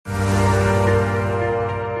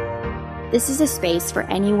This is a space for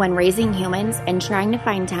anyone raising humans and trying to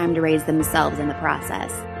find time to raise themselves in the process.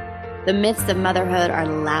 The myths of motherhood are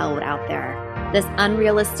loud out there. This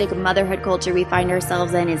unrealistic motherhood culture we find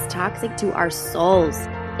ourselves in is toxic to our souls.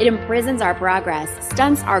 It imprisons our progress,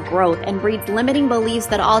 stunts our growth, and breeds limiting beliefs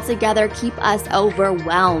that altogether keep us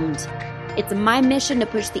overwhelmed. It's my mission to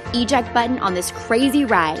push the eject button on this crazy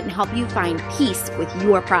ride and help you find peace with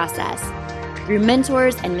your process. Through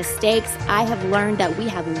mentors and mistakes, I have learned that we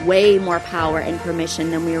have way more power and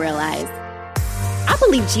permission than we realize. I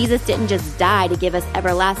believe Jesus didn't just die to give us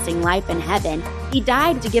everlasting life in heaven. He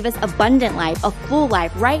died to give us abundant life, a full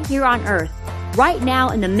life right here on earth, right now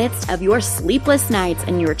in the midst of your sleepless nights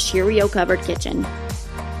and your Cheerio-covered kitchen.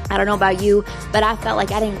 I don't know about you, but I felt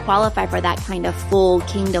like I didn't qualify for that kind of full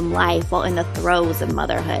kingdom life while in the throes of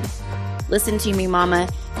motherhood. Listen to me, mama.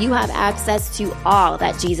 You have access to all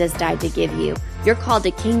that Jesus died to give you. You're called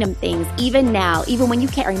to kingdom things even now, even when you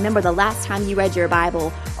can't remember the last time you read your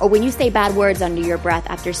Bible or when you say bad words under your breath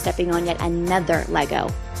after stepping on yet another Lego.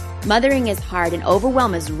 Mothering is hard and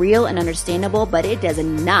overwhelm is real and understandable, but it does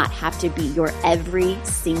not have to be your every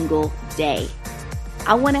single day.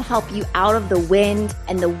 I want to help you out of the wind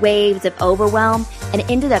and the waves of overwhelm and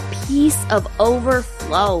into the peace of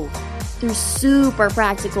overflow through super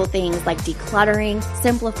practical things like decluttering,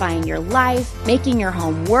 simplifying your life, making your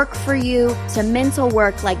home work for you, to mental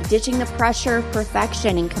work like ditching the pressure of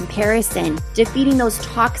perfection and comparison, defeating those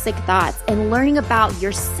toxic thoughts, and learning about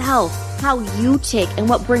yourself, how you tick, and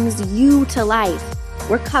what brings you to life.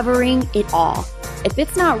 We're covering it all. If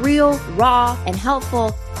it's not real, raw, and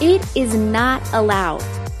helpful, it is not allowed.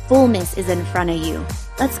 Fullness is in front of you.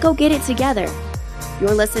 Let's go get it together.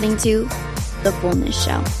 You're listening to The Fullness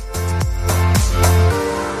Show.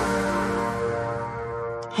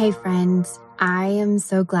 Hey friends, I am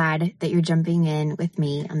so glad that you're jumping in with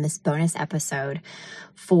me on this bonus episode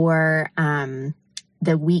for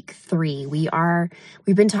the week 3.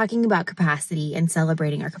 We've been talking about capacity and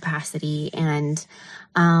celebrating our capacity, and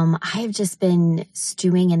I have just been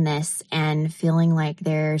stewing in this and feeling like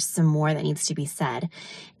there's some more that needs to be said.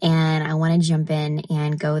 And I want to jump in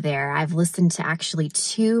and go there. I've listened to actually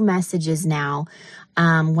 2 messages now,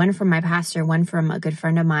 one from my pastor, one from a good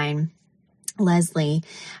friend of mine, Leslie,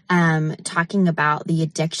 talking about the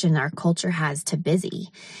addiction our culture has to busy.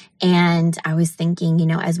 And I was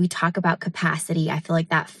thinking, as we talk about capacity, I feel like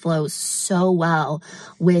that flows so well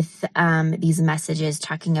with these messages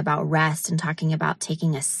talking about rest and talking about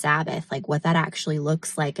taking a Sabbath, like what that actually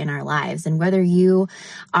looks like in our lives. And whether you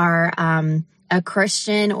are a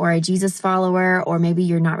Christian or a Jesus follower, or maybe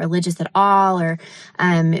you're not religious at all, or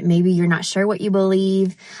maybe you're not sure what you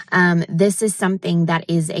believe, this is something that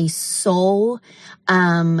is a soul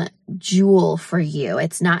jewel for you.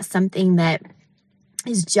 It's not something that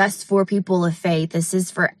is just for people of faith. This is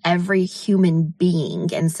for every human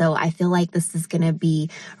being. And so I feel like this is going to be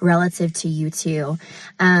relative to you too.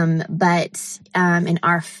 But in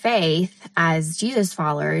our faith as Jesus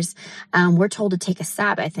followers, we're told to take a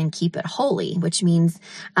Sabbath and keep it holy, which means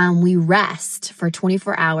we rest for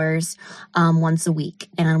 24 hours once a week,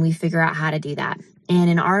 and we figure out how to do that. And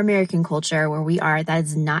in our American culture where we are, that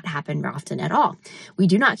does not happen often at all. We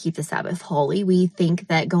do not keep the Sabbath holy. We think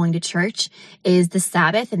that going to church is the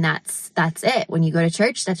Sabbath, and that's it. When you go to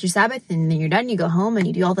church, that's your Sabbath, and then you're done, you go home and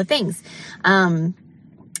you do all the things.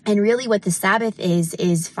 And really what the Sabbath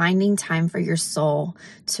is finding time for your soul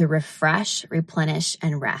to refresh, replenish,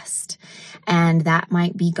 and rest. And that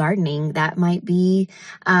might be gardening. That might be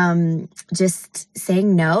just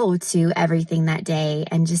saying no to everything that day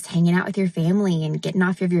and just hanging out with your family and getting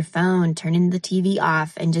off of your phone, turning the TV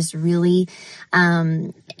off, and just really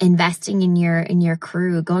investing in your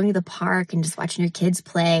crew, going to the park and just watching your kids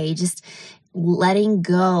play, just letting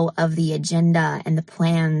go of the agenda and the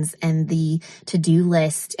plans and the to-do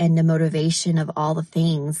list and the motivation of all the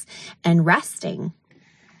things, and resting.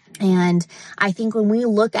 And I think when we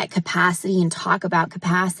look at capacity and talk about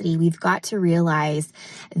capacity, we've got to realize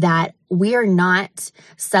that we are not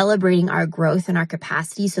celebrating our growth and our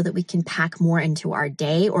capacity so that we can pack more into our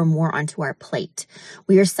day or more onto our plate.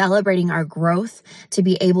 We are celebrating our growth to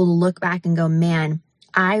be able to look back and go, man,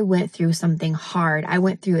 I went through something hard. I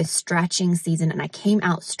went through a stretching season and I came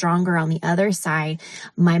out stronger on the other side.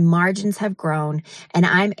 My margins have grown and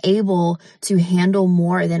I'm able to handle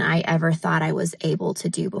more than I ever thought I was able to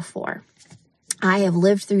do before. I have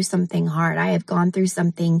lived through something hard. I have gone through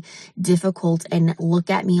something difficult, and look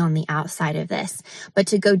at me on the outside of this. But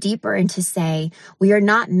to go deeper and to say, we are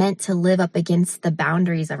not meant to live up against the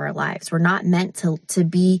boundaries of our lives. We're not meant to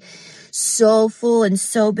be so full and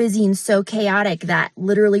so busy and so chaotic that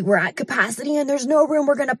literally we're at capacity and there's no room.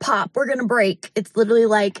 We're going to pop. We're going to break. It's literally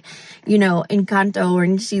like, Encanto,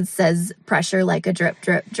 when she says pressure like a drip,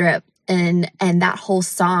 drip, drip. And that whole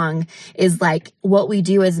song is like what we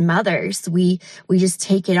do as mothers. We just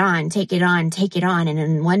take it on. And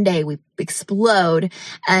then one day we explode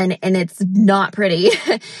and it's not pretty.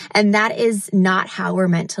 And that is not how we're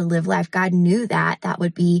meant to live life. God knew that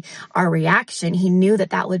would be our reaction. He knew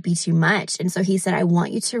that would be too much. And so he said, I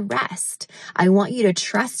want you to rest. I want you to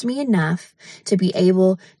trust me enough to be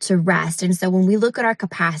able to rest. And so when we look at our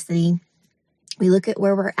capacity, we look at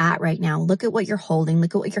where we're at right now. Look at what you're holding.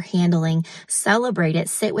 Look at what you're handling. Celebrate it.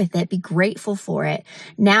 Sit with it. Be grateful for it.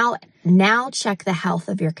 Now check the health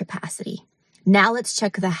of your capacity. Now let's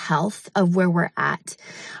check the health of where we're at.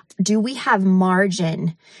 Do we have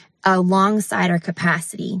margin alongside our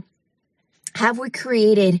capacity? Have we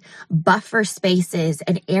created buffer spaces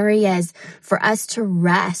and areas for us to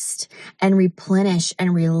rest and replenish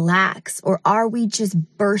and relax? Or are we just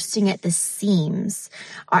bursting at the seams?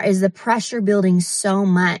 Is the pressure building so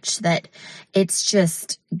much that it's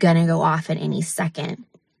just gonna go off at any second?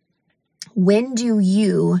 When do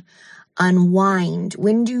you unwind?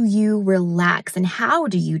 When do you relax? And how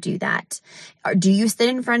do you do that? Do you sit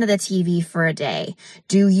in front of the TV for a day?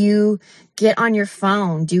 Do you get on your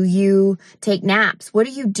phone? Do you take naps? What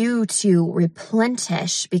do you do to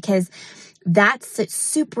replenish? Because that's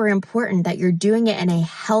super important that you're doing it in a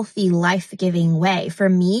healthy, life-giving way. For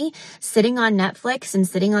me, sitting on Netflix and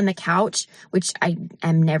sitting on the couch, which I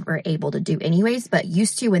am never able to do anyways, but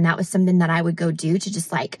used to when that was something that I would go do to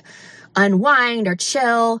just like unwind or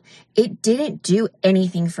chill, it didn't do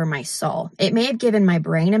anything for my soul. It may have given my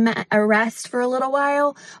brain a rest for a little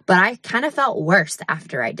while, but I kind of felt worse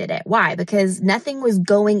after I did it. Why? Because nothing was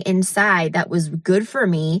going inside that was good for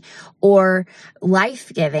me or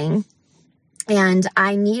life-giving. And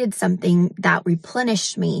I needed something that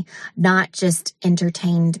replenished me, not just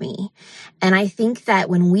entertained me. And I think that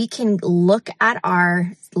when we can look at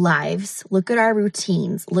our lives, look at our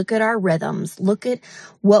routines, look at our rhythms, look at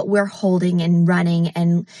what we're holding and running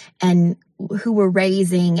and who we're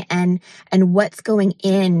raising and what's going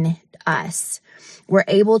in us, we're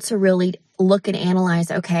able to really look and analyze,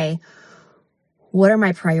 okay, what are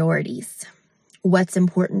my priorities? What's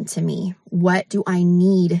important to me? What do I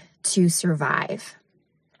need to survive?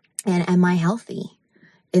 And am I healthy?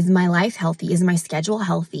 Is my life healthy? Is my schedule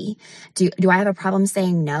healthy? Do I have a problem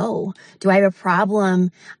saying no? Do I have a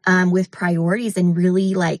problem with priorities and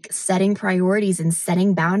really like setting priorities and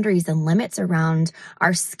setting boundaries and limits around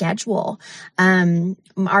our schedule?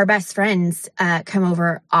 Our best friends come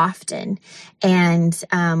over often, and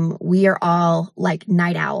we are all like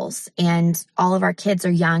night owls, and all of our kids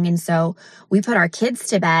are young, and so we put our kids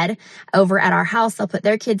to bed over at our house. They'll put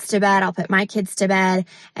their kids to bed. I'll put my kids to bed,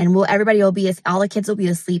 and all the kids will be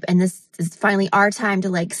asleep. And this is finally our time to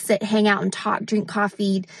like sit, hang out and talk, drink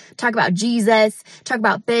coffee, talk about Jesus, talk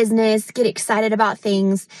about business, get excited about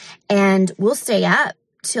things. And we'll stay up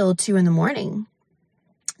till 2 a.m,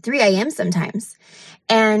 3 a.m. sometimes.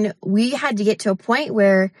 And we had to get to a point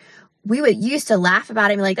where we used to laugh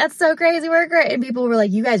about it and be like, that's so crazy, we're great. And people were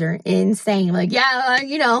like, you guys are insane. I'm like, yeah,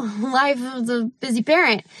 life is a busy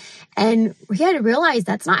parent. And we had to realize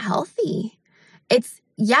that's not healthy.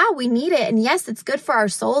 We need it. And yes, it's good for our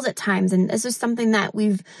souls at times. And this is something that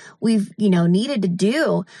we've needed to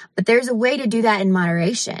do, but there's a way to do that in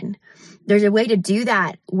moderation. There's a way to do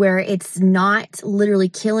that where it's not literally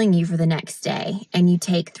killing you for the next day and you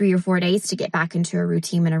take 3 or 4 days to get back into a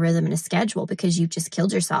routine and a rhythm and a schedule because you just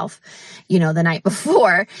killed yourself, the night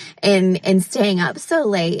before and staying up so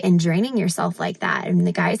late and draining yourself like that. And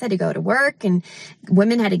the guys had to go to work and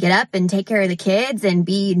women had to get up and take care of the kids and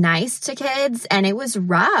be nice to kids. And it was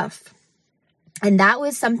rough. And that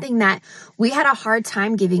was something that we had a hard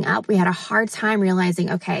time giving up. We had a hard time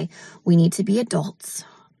realizing, okay, we need to be adults.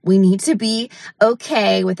 We need to be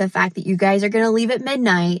okay with the fact that you guys are going to leave at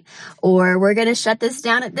midnight or we're going to shut this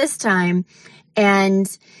down at this time. And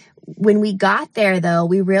when we got there, though,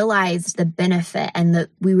 we realized the benefit and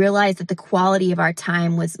we realized that the quality of our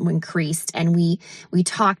time was increased and we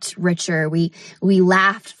talked richer. We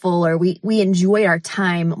laughed fuller. We enjoyed our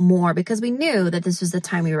time more because we knew that this was the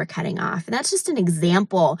time we were cutting off. And that's just an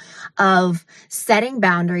example of setting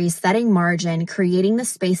boundaries, setting margin, creating the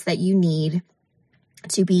space that you need,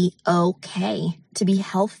 to be okay, to be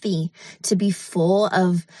healthy, to be full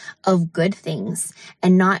of good things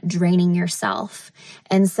and not draining yourself.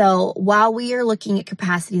 And so while we are looking at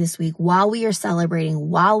capacity this week, while we are celebrating,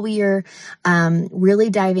 while we are really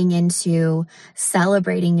diving into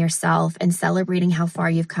celebrating yourself and celebrating how far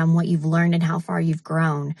you've come, what you've learned, and how far you've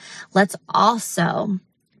grown, let's also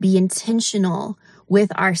be intentional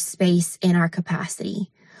with our space and our capacity.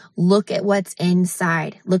 Look at what's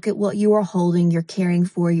inside. Look at what you are holding, you're caring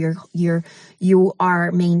for, you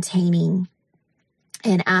are maintaining.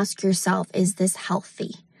 And ask yourself, is this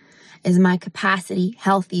healthy? Is my capacity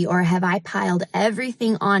healthy, or have I piled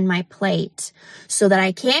everything on my plate so that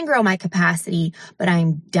I can grow my capacity, but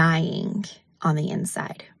I'm dying on the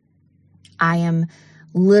inside? I am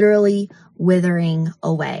literally withering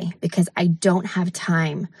away because I don't have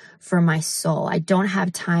time for my soul. I don't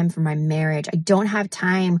have time for my marriage. I don't have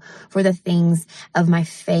time for the things of my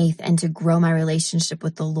faith and to grow my relationship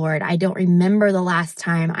with the Lord. I don't remember the last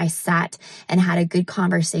time I sat and had a good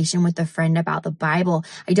conversation with a friend about the Bible.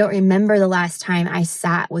 I don't remember the last time I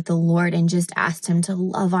sat with the Lord and just asked him to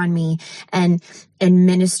love on me and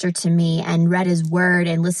minister to me and read his word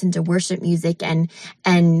and listened to worship music and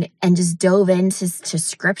just dove into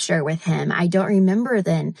scripture with him. I don't remember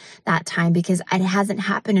then that time because it hasn't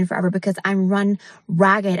happened in forever, because I'm run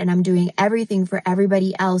ragged and I'm doing everything for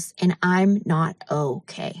everybody else and I'm not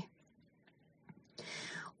okay.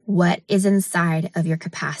 What is inside of your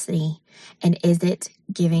capacity, and is it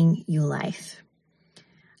giving you life?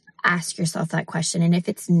 Ask yourself that question. And if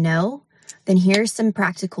it's no, then here's some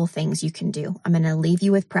practical things you can do. I'm going to leave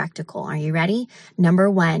you with practical. Are you ready? Number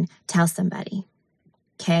 1, tell somebody.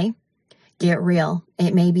 Okay? Get real.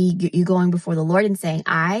 It may be you going before the Lord and saying,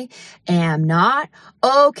 I am not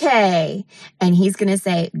okay. And he's going to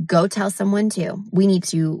say, go tell someone too. We need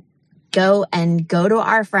to go to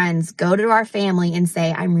our friends, go to our family and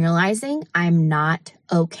say, I'm realizing I'm not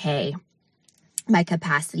okay. My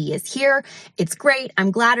capacity is here. It's great. I'm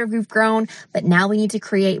glad we've grown, but now we need to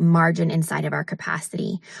create margin inside of our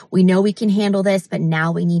capacity. We know we can handle this, but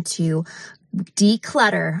now we need to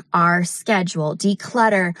declutter our schedule,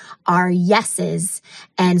 declutter our yeses,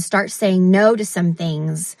 and start saying no to some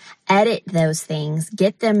things, edit those things,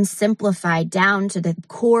 get them simplified down to the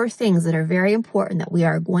core things that are very important that we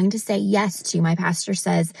are going to say yes to. My Pastor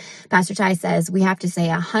Ty says, we have to say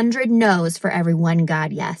 100 no's for every one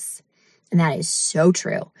God yes. And that is so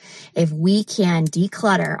true. If we can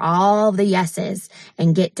declutter all the yeses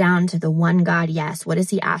and get down to the one God yes, what has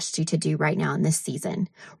he asked you to do right now in this season?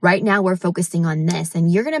 Right now, we're focusing on this, and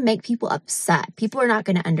you're going to make people upset. People are not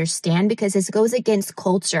going to understand because this goes against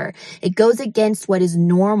culture. It goes against what is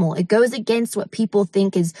normal. It goes against what people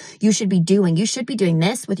think is you should be doing. You should be doing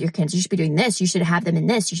this with your kids. You should be doing this. You should have them in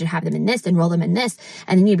this. You should have them in this, enroll them in this,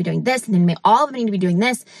 and then you need to be doing this, and then all of them need to be doing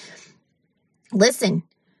this. Listen.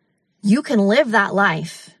 You can live that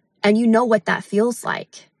life, and you know what that feels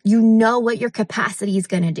like. You know what your capacity is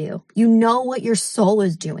going to do. You know what your soul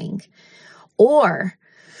is doing. Or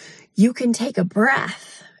you can take a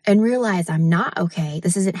breath and realize I'm not okay.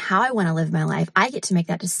 This isn't how I want to live my life. I get to make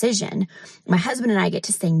that decision. My husband and I get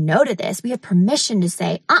to say no to this. We have permission to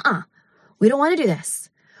say, we don't want to do this.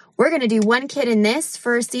 We're going to do one kid in this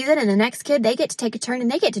for a season, and the next kid, they get to take a turn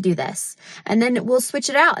and they get to do this. And then we'll switch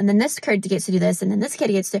it out. And then this kid gets to do this. And then this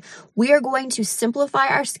kid gets to. We are going to simplify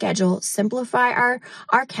our schedule, simplify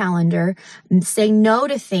our calendar, say no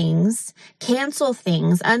to things, cancel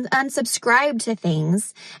things, unsubscribe to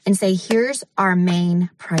things, and say, here's our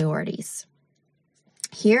main priorities.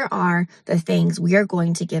 Here are the things we are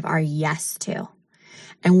going to give our yes to.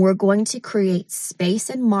 And we're going to create space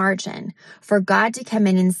and margin for God to come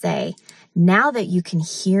in and say, now that you can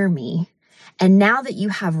hear me, and now that you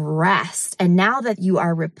have rest, and now that you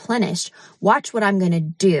are replenished, watch what I'm going to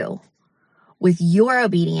do with your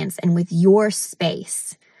obedience and with your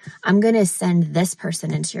space. I'm going to send this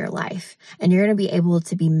person into your life, and you're going to be able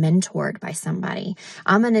to be mentored by somebody.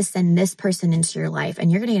 I'm going to send this person into your life,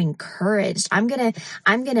 and you're going to get encouraged. I'm going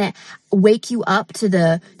to wake you up to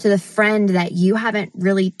the friend that you haven't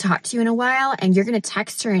really talked to in a while, and you're going to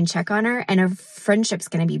text her and check on her, and a friendship's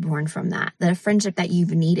going to be born from that. That a friendship that you've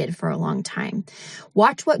needed for a long time.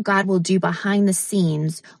 Watch what God will do behind the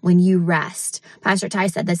scenes when you rest. Pastor Ty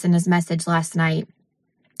said this in his message last night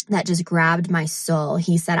that just grabbed my soul.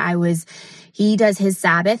 He said he does his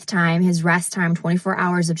Sabbath time, his rest time, 24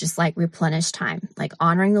 hours of just like replenished time, like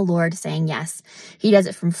honoring the Lord, saying yes. He does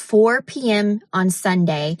it from 4 p.m. on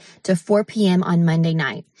Sunday to 4 p.m. on Monday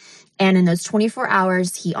night. And in those 24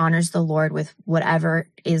 hours, he honors the Lord with whatever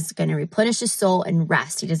is going to replenish his soul and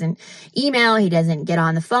rest. He doesn't email. He doesn't get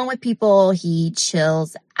on the phone with people. He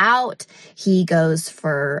chills out. He goes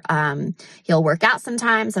for, he'll work out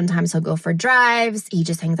sometimes. Sometimes he'll go for drives. He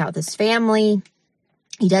just hangs out with his family.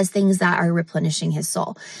 He does things that are replenishing his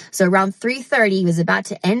soul. So around 3:30, he was about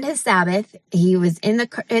to end his Sabbath. He was in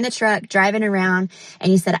the truck driving around,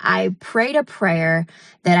 and he said, I prayed a prayer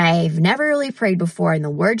that I've never really prayed before, and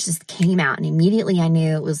the words just came out, and immediately I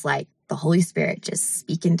knew it was like the Holy Spirit just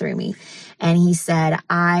speaking through me. And he said, God,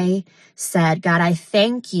 I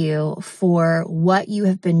thank you for what you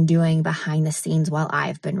have been doing behind the scenes while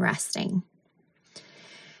I've been resting.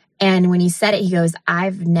 And when he said it, he goes,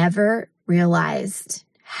 I've never realized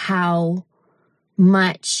how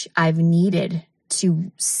much I've needed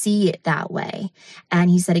to see it that way. And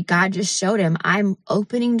he said, God just showed him, I'm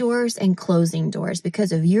opening doors and closing doors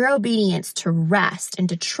because of your obedience to rest and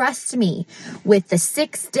to trust me with the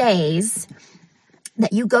 6 days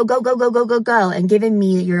that you go, and giving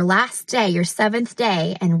me your last day, your 7th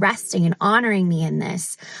day, and resting and honoring me in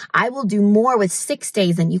this. I will do more with 6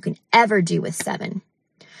 days than you can ever do with 7.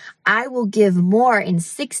 I will give more in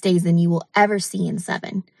 6 days than you will ever see in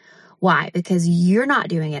 7. Why? Because you're not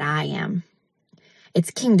doing it. I am.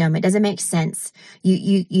 It's kingdom. It doesn't make sense.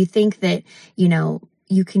 You think that, you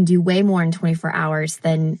can do way more in 24 hours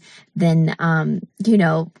than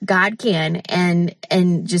God can,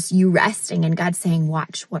 and just you resting and God saying,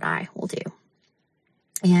 watch what I will do.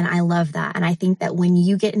 And I love that. And I think that when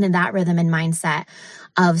you get into that rhythm and mindset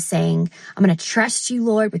of saying, I'm going to trust you,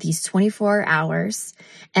 Lord, with these 24 hours,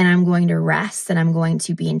 and I'm going to rest, and I'm going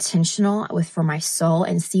to be intentional for my soul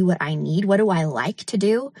and see what I need. What do I like to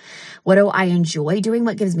do? What do I enjoy doing?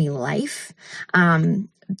 What gives me life?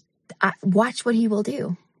 Watch what he will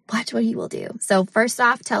do. Watch what he will do. So first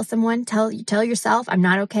off, tell someone, tell yourself, I'm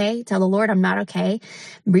not okay. Tell the Lord, I'm not okay.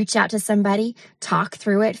 Reach out to somebody, talk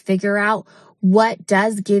through it, figure out what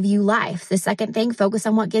does give you life. The second thing, focus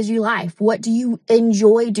on what gives you life. What do you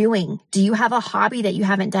enjoy doing? Do you have a hobby that you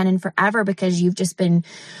haven't done in forever because you've just been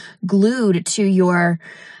glued to your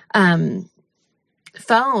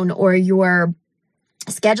phone or your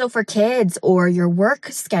schedule for kids or your work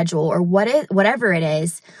schedule or whatever it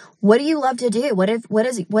is? What do you love to do? What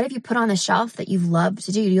have you put on the shelf that you've loved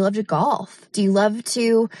to do? Do you love to golf? Do you love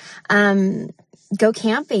to go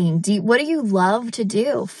camping? What do you love to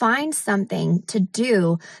do? Find something to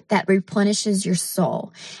do that replenishes your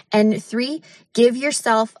soul. And 3, give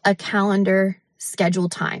yourself a calendar schedule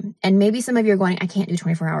time. And maybe some of you are going, I can't do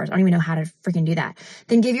 24 hours. I don't even know how to freaking do that.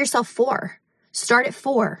 Then give yourself 4. Start at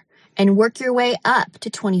 4 and work your way up to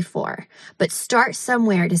 24. But start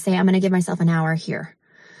somewhere to say, I'm going to give myself an hour here.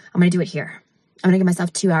 I'm going to do it here. I'm going to give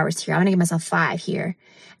myself 2 hours here. I'm going to give myself 5 here.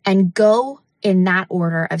 And go in that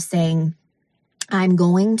order of saying, I'm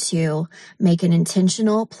going to make an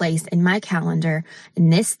intentional place in my calendar in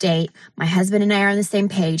this date. My husband and I are on the same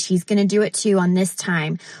page. He's going to do it too on this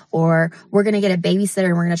time, or we're going to get a babysitter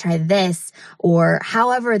and we're going to try this, or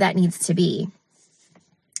however that needs to be.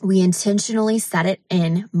 We intentionally set it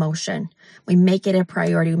in motion. We make it a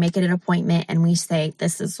priority. We make it an appointment, and we say,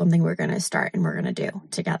 this is something we're going to start and we're going to do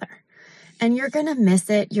together. And you're going to miss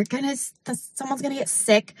it. Someone's going to get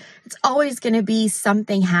sick. It's always going to be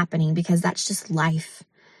something happening because that's just life.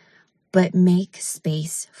 But make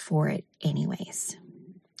space for it anyways.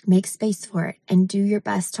 Make space for it and do your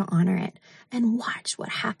best to honor it, and watch what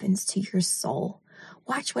happens to your soul.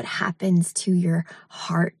 Watch what happens to your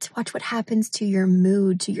heart. Watch what happens to your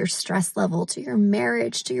mood, to your stress level, to your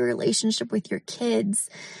marriage, to your relationship with your kids.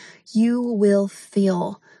 You will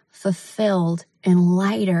feel fulfilled and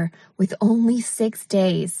lighter with only 6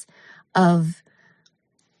 days of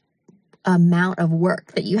amount of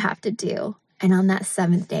work that you have to do. And on that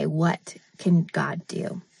 7th day, what can God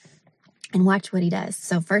do? And watch what he does.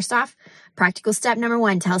 So first off, practical step number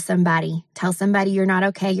 1, tell somebody you're not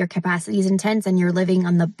okay. Your capacity is intense and you're living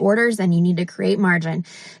on the borders and you need to create margin.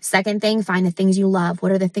 Second thing, find the things you love.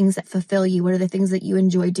 What are the things that fulfill you? What are the things that you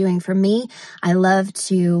enjoy doing? For me, I love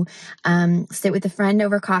to sit with a friend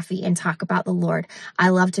over coffee and talk about the Lord. I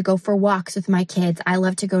love to go for walks with my kids. I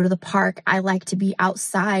love to go to the park. I like to be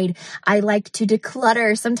outside. I like to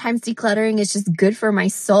declutter. Sometimes decluttering is just good for my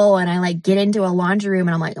soul. And I get into a laundry room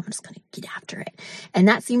and I'm like, I'm just going to get after it. And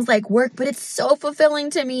that seems like work, but it's so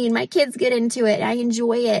fulfilling to me, and my kids get into it. I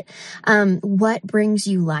enjoy it. What brings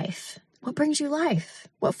you life? What brings you life?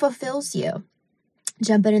 What fulfills you?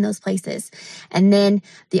 Jump in those places. And then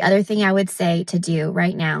the other thing I would say to do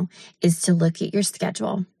right now is to look at your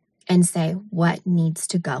schedule and say, what needs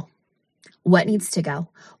to go? What needs to go?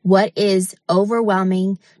 What is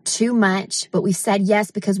overwhelming, too much, but we said yes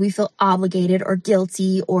because we feel obligated or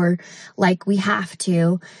guilty or like we have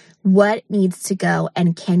to? What needs to go?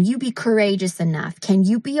 And can you be courageous enough? Can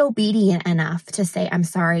you be obedient enough to say, I'm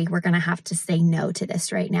sorry, we're going to have to say no to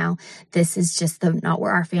this right now. This is just not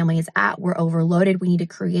where our family is at. We're overloaded. We need to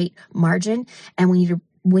create margin, and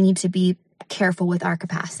we need to be careful with our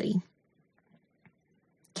capacity.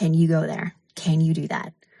 Can you go there? Can you do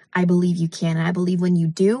that? I believe you can. And I believe when you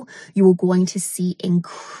do, you are going to see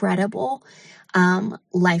incredible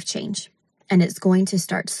life change. And it's going to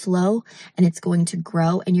start slow and it's going to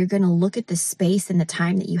grow. And you're going to look at the space and the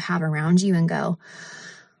time that you have around you and go,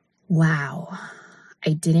 wow,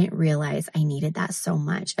 I didn't realize I needed that so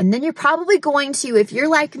much. And then you're probably going to, if you're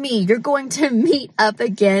like me, you're going to meet up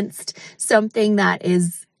against something that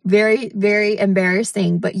is very, very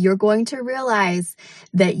embarrassing, but you're going to realize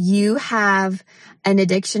that you have an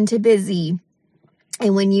addiction to busy.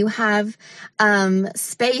 And when you have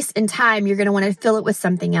space and time, you're going to want to fill it with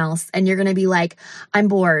something else. And you're going to be like, I'm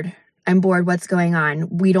bored. What's going on?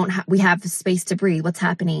 We have space to breathe. What's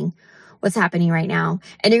happening right now?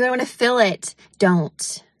 And you're going to want to fill it.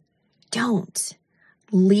 Don't.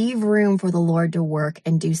 Leave room for the Lord to work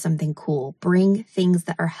and do something cool. Bring things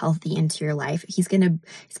that are healthy into your life. He's going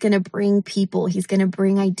to bring people. He's going to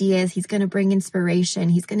bring ideas. He's going to bring inspiration.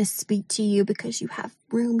 He's going to speak to you because you have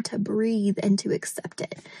room to breathe and to accept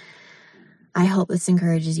it. I hope this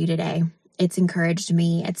encourages you today. It's encouraged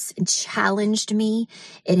me. It's challenged me.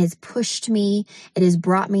 It has pushed me. It has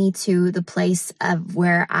brought me to the place of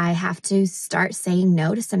where I have to start saying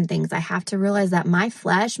no to some things. I have to realize that my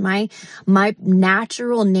flesh, my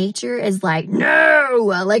natural nature is like,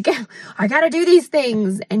 no, like I got to do these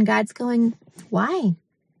things. And God's going, why?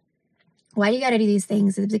 Why do you got to do these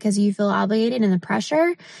things? Is it because you feel obligated and the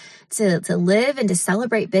pressure to live and to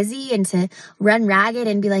celebrate busy and to run ragged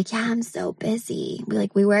and be like, yeah, I'm so busy.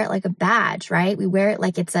 We wear it like a badge, right? We wear it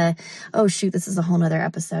like it's oh shoot, this is a whole nother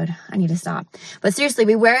episode. I need to stop. But seriously,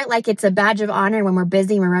 we wear it like it's a badge of honor when we're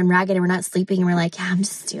busy and we run ragged and we're not sleeping and we're like, yeah, I'm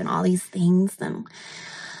just doing all these things. And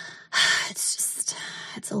it's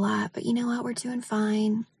a lot, but you know what? We're doing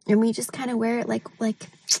fine. And we just kind of wear it like,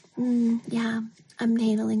 yeah, I'm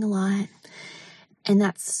handling a lot. And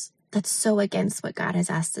that's so against what God has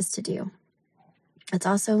asked us to do. It's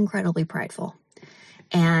also incredibly prideful.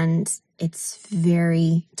 And it's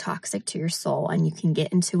very toxic to your soul. And you can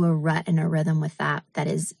get into a rut and a rhythm with that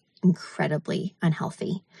is incredibly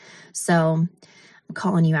unhealthy. So I'm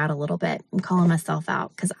calling you out a little bit. I'm calling myself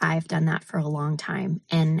out because I've done that for a long time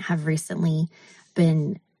and have recently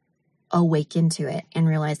been awakened to it and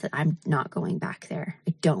realized that I'm not going back there.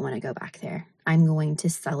 I don't want to go back there. I'm going to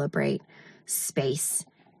celebrate space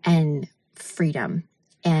and freedom.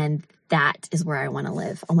 And that is where I want to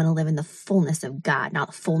live. I want to live in the fullness of God, not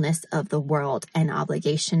the fullness of the world and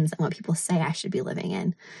obligations and what people say I should be living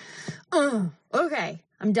in. Okay,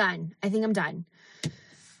 I'm done. I think I'm done.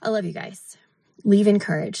 I love you guys. Leave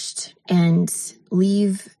encouraged and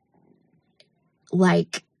leave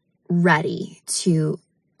ready to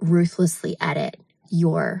ruthlessly edit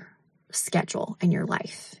your schedule and your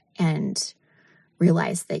life and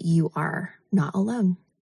realize that you are not alone.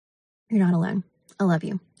 You're not alone. I love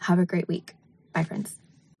you. Have a great week. Bye, friends.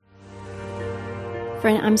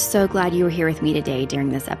 Friend, I'm so glad you were here with me today during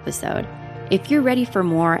this episode. If you're ready for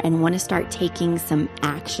more and want to start taking some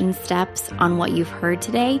action steps on what you've heard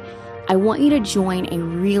today, I want you to join a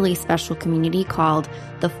really special community called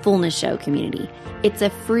the Fullness Show Community. It's a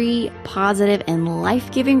free, positive, and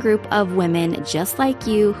life-giving group of women just like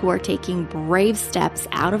you who are taking brave steps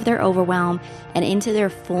out of their overwhelm and into their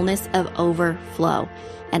fullness of overflow.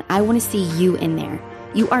 And I want to see you in there.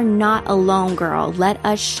 You are not alone, girl. Let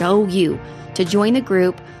us show you. To join the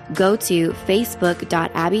group, go to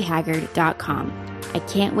facebook.abbyhaggard.com. I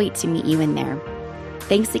can't wait to meet you in there.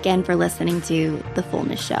 Thanks again for listening to The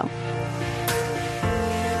Fullness Show.